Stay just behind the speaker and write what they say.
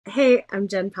Hey, I'm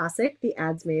Jenn Possick, the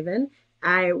ads maven.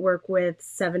 I work with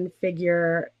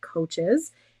seven-figure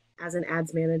coaches as an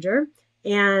ads manager.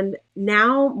 And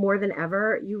now more than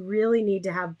ever, you really need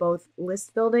to have both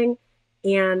list building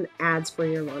and ads for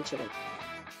your launch event.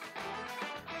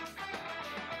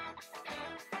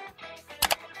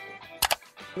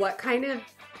 What kind of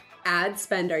ad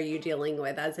spend are you dealing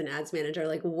with as an ads manager?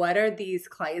 Like, what are these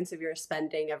clients of yours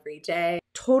spending every day?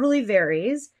 Totally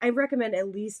varies. I recommend at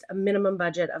least a minimum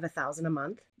budget of 1,000 a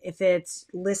month. If it's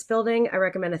list building, I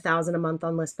recommend 1,000 a month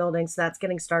on list building. So that's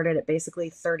getting started at basically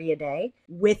 30 a day.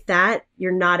 With that,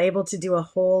 you're not able to do a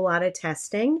whole lot of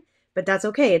testing, but that's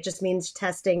okay. It just means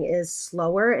testing is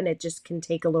slower and it just can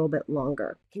take a little bit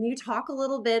longer. Can you talk a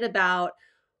little bit about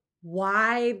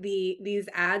why these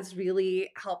ads really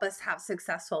help us have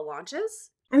successful launches?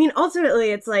 I mean,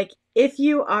 ultimately, it's like if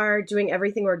you are doing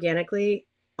everything organically,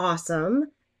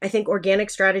 awesome. I think organic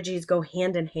strategies go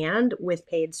hand in hand with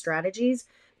paid strategies,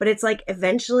 but it's like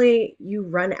eventually you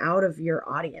run out of your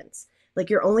audience.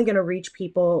 Like you're only going to reach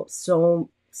people so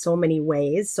many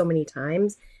ways, so many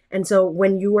times. And so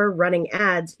when you are running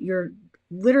ads, you're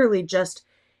literally just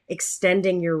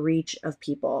extending your reach of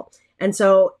people. And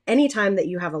so anytime that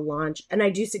you have a launch, and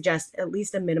I do suggest at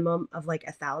least a minimum of like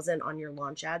 1,000 on your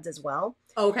launch ads as well.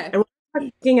 Okay. And when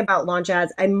I'm talking about launch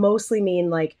ads, I mostly mean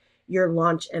like your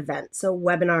launch event. So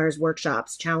webinars,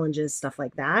 workshops, challenges, stuff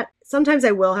like that. Sometimes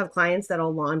I will have clients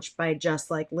that'll launch by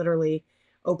just like literally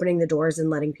opening the doors and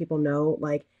letting people know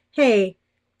like, hey,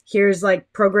 here's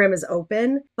like program is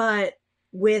open. But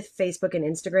with Facebook and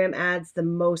Instagram ads, the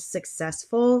most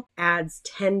successful ads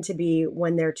tend to be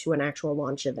when they're to an actual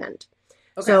launch event.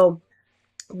 Okay. So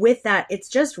with that, it's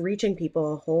just reaching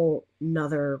people a whole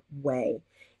nother way.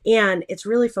 And it's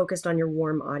really focused on your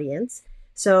warm audience.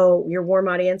 So your warm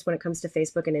audience, when it comes to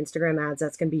Facebook and Instagram ads,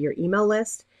 that's going to be your email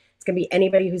list. It's going to be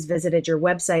anybody who's visited your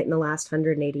website in the last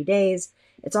 180 days.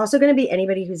 It's also going to be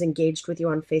anybody who's engaged with you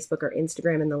on Facebook or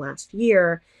Instagram in the last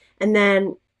year. And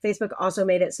then Facebook also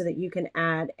made it so that you can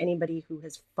add anybody who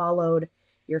has followed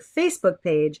your Facebook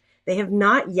page. They have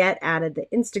not yet added the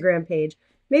Instagram page.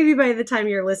 Maybe by the time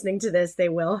you're listening to this, they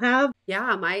will have.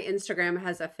 Yeah, my Instagram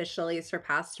has officially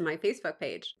surpassed my Facebook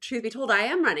page. Truth be told, I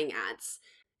am running ads.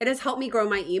 It has helped me grow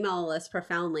my email list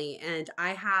profoundly. And I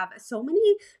have so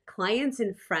many clients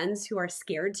and friends who are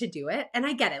scared to do it. And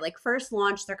I get it. Like, first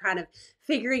launch, they're kind of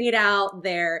figuring it out.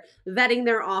 They're vetting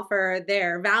their offer.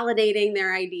 They're validating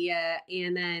their idea.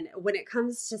 And then when it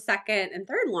comes to second and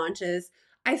third launches,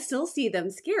 I still see them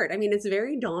scared. I mean, it's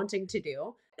very daunting to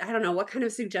do. I don't know. What kind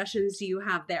of suggestions do you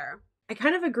have there? I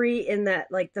kind of agree in that,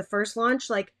 like, the first launch,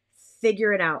 like,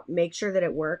 figure it out, make sure that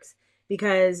it works,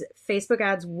 because Facebook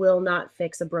ads will not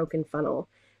fix a broken funnel.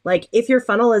 Like, if your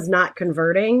funnel is not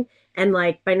converting, and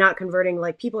like by not converting,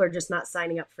 like people are just not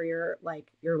signing up for your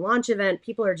launch event,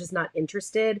 people are just not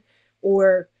interested,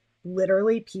 or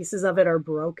literally pieces of it are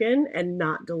broken and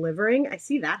not delivering. I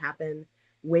see that happen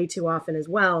way too often as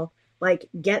well. Like,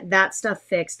 get that stuff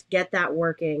fixed, get that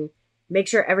working, make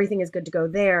sure everything is good to go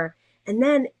there. And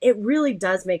then it really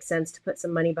does make sense to put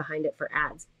some money behind it for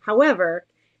ads. However,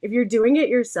 if you're doing it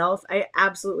yourself, I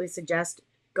absolutely suggest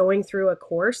going through a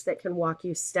course that can walk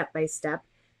you step by step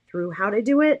through how to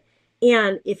do it.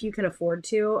 And if you can afford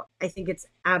to, I think it's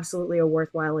absolutely a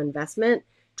worthwhile investment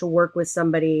to work with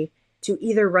somebody to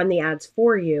either run the ads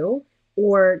for you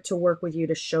or to work with you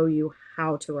to show you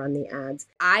how to run the ads.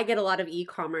 I get a lot of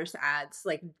e-commerce ads.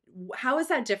 Like, how is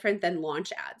that different than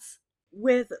launch ads?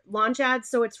 With launch ads,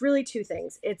 so it's really two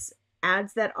things. It's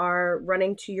ads that are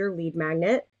running to your lead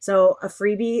magnet. So a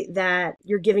freebie that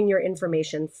you're giving your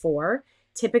information for.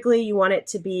 Typically, you want it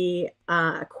to be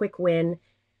a quick win,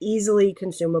 easily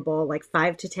consumable, like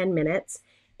 5 to 10 minutes.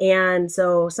 And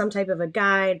so some type of a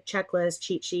guide, checklist,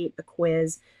 cheat sheet, a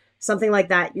quiz, something like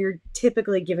that, you're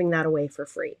typically giving that away for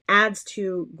free. Ads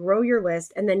to grow your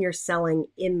list, and then you're selling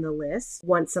in the list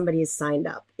once somebody is signed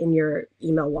up in your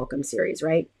email welcome series,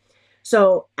 right?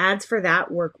 So ads for that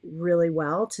work really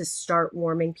well to start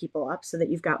warming people up so that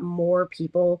you've got more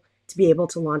people to be able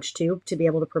to launch to be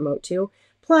able to promote to.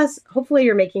 Plus, hopefully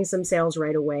you're making some sales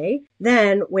right away.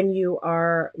 Then when you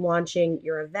are launching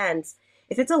your events,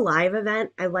 if it's a live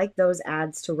event, I like those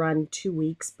ads to run 2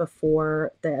 weeks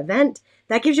before the event.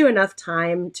 That gives you enough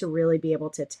time to really be able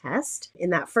to test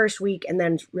in that first week and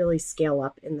then really scale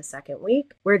up in the second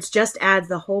week. Where it's just ads,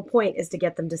 the whole point is to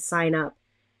get them to sign up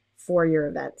for your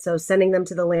event. So sending them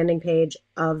to the landing page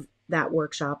of that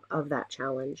workshop, of that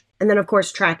challenge. And then of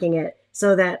course, tracking it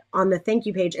so that on the thank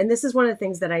you page, and this is one of the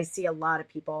things that I see a lot of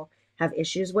people have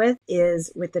issues with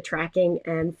is with the tracking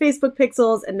and Facebook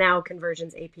pixels and now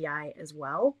conversions API as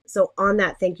well. So on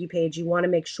that thank you page, you want to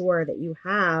make sure that you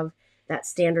have that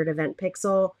standard event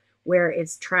pixel where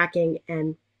it's tracking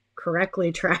and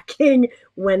correctly tracking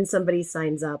when somebody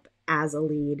signs up as a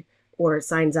lead or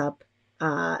signs up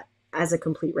as a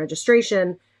complete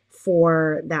registration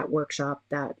for that workshop,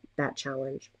 that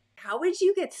challenge. How would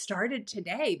you get started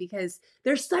today? Because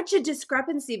there's such a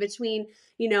discrepancy between,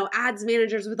 ads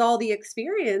managers with all the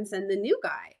experience and the new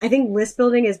guy. I think list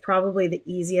building is probably the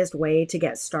easiest way to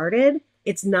get started.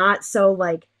 It's not so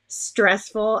like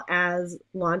stressful as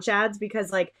launch ads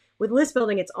because like with list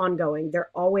building, it's ongoing. They're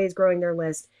always growing their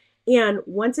list. And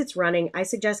once it's running, I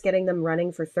suggest getting them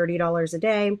running for $30 a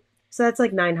day. So that's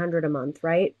like $900 a month,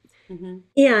 right? Mm-hmm.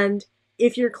 And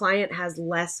if your client has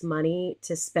less money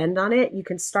to spend on it, you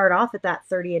can start off at that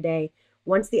 30 a day.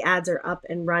 Once the ads are up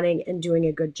and running and doing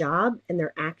a good job and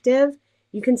they're active,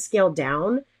 you can scale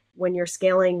down. When you're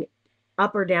scaling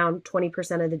up or down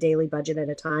 20% of the daily budget at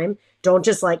a time, don't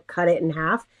just like cut it in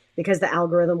half because the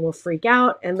algorithm will freak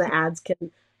out and the ads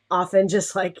can often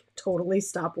just like totally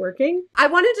stop working. I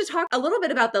wanted to talk a little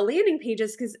bit about the landing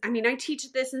pages because I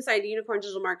teach this inside Unicorn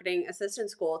Digital Marketing Assistant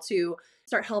School to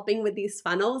start helping with these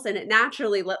funnels, and it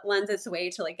naturally lends its way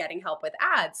to like getting help with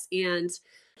ads. And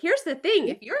here's the thing,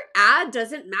 if your ad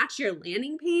doesn't match your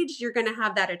landing page, you're going to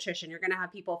have that attrition. You're going to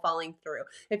have people falling through.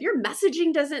 If your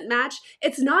messaging doesn't match,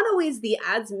 it's not always the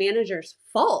ads manager's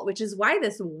fault, which is why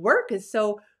this work is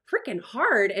so freaking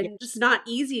hard and just not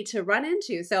easy to run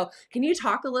into. So can you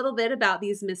talk a little bit about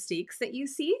these mistakes that you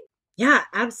see? Yeah,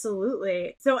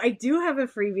 absolutely. So I do have a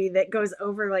freebie that goes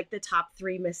over like the top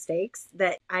 3 mistakes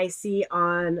that I see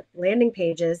on landing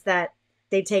pages that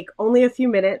they take only a few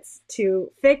minutes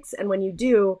to fix. And when you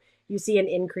do, you see an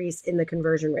increase in the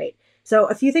conversion rate. So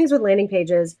a few things with landing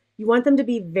pages, you want them to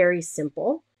be very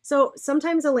simple. So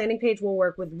sometimes a landing page will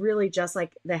work with really just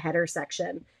like the header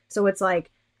section. So it's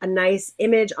like a nice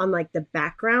image on like the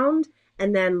background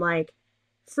and then like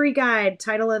free guide,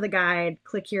 title of the guide,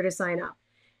 click here to sign up.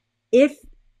 If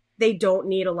they don't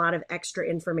need a lot of extra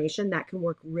information, that can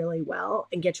work really well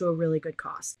and get you a really good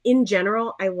cost. In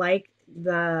general, I like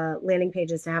the landing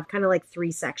pages to have kind of like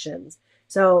 3 sections.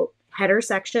 So header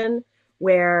section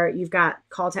where you've got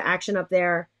call to action up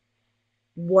there.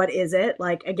 What is it?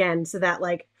 Like, again, so that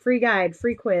like free guide,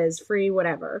 free quiz, free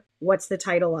whatever. What's the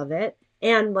title of it?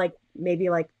 And like maybe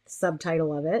like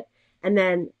subtitle of it, and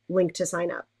then link to sign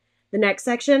up. The next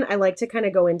section, I like to kind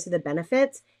of go into the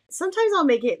benefits. Sometimes I'll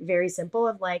make it very simple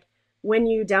of like, when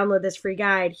you download this free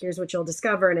guide, here's what you'll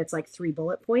discover. And it's like 3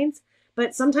 bullet points.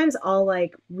 But sometimes I'll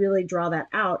like really draw that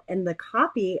out. And the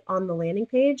copy on the landing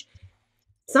page,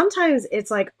 sometimes it's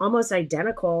like almost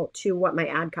identical to what my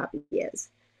ad copy is.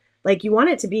 Like you want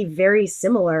it to be very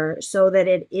similar so that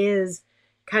it is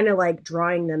kind of like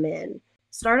drawing them in.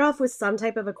 Start off with some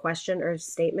type of a question or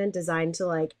statement designed to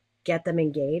like get them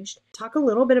engaged. Talk a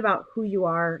little bit about who you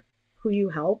are, who you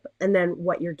help, and then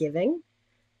what you're giving,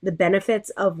 the benefits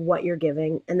of what you're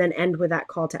giving, and then end with that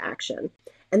call to action.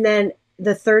 And then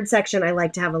the third section, I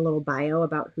like to have a little bio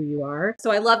about who you are.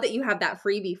 So I love that you have that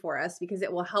freebie for us because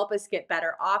it will help us get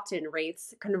better opt-in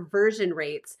rates, conversion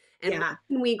rates. And When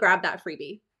can we grab that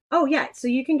freebie? Oh yeah. So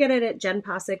you can get it at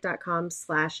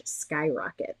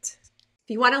jennpossick.com/skyrocket. If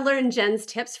you want to learn Jenn's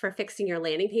tips for fixing your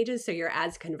landing pages so your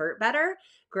ads convert better,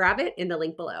 grab it in the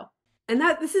link below. And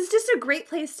this is just a great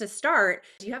place to start.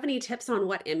 Do you have any tips on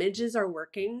what images are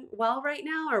working well right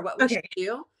now or what we should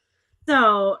do?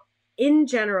 So in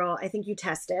general, I think you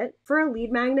test it. For a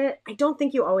lead magnet, I don't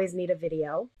think you always need a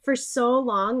video. For so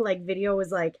long, like video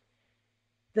was like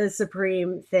the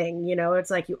supreme thing,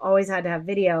 it's like you always had to have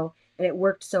video and it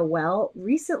worked so well.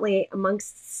 Recently,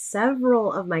 amongst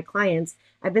several of my clients,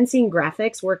 I've been seeing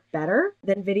graphics work better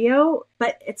than video,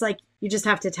 but it's like you just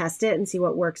have to test it and see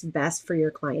what works best for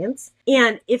your clients.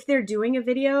 And if they're doing a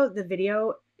video, the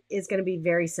video is going to be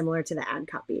very similar to the ad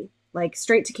copy, like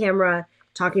straight to camera,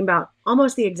 talking about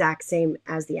almost the exact same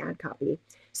as the ad copy.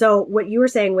 So what you were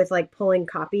saying with like pulling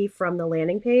copy from the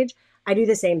landing page, I do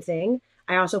the same thing.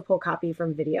 I also pull copy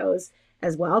from videos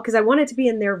as well, because I want it to be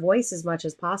in their voice as much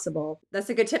as possible.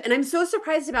 That's a good tip. And I'm so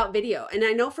surprised about video. And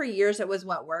I know for years it was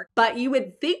what worked, but you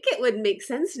would think it would make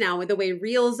sense now with the way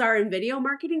reels are in video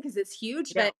marketing because it's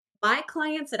huge. Yeah. But my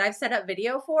clients that I've set up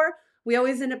video for, we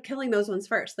always end up killing those ones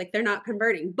first. Like they're not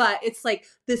converting, but it's like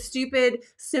the stupid,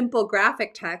 simple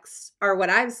graphic texts are what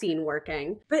I've seen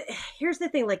working. But here's the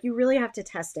thing, like you really have to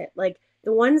test it. Like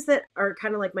the ones that are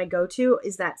kind of like my go-to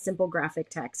is that simple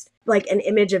graphic text, like an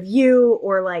image of you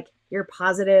or like your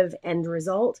positive end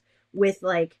result with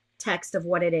like text of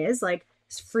what it is, like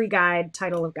free guide,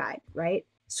 title of guide, right?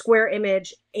 square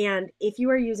image. And if you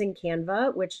are using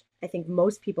Canva, which I think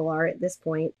most people are at this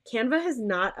point, Canva has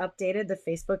not updated the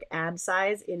Facebook ad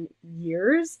size in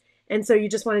years. And so you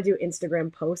just want to do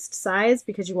Instagram post size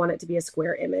because you want it to be a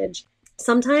square image.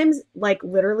 Sometimes, like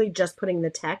literally just putting the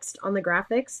text on the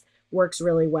graphics works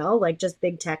really well, like just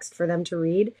big text for them to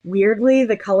read. Weirdly,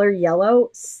 the color yellow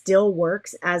still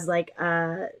works as like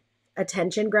a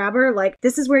attention grabber. Like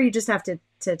this is where you just have to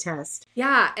test.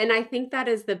 Yeah, and I think that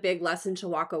is the big lesson to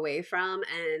walk away from,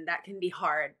 and that can be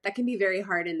hard. That can be very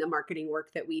hard in the marketing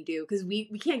work that we do because we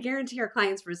can't guarantee our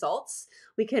clients' results.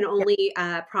 We can Yeah. only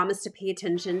promise to pay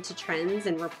attention to trends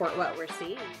and report what we're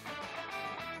seeing.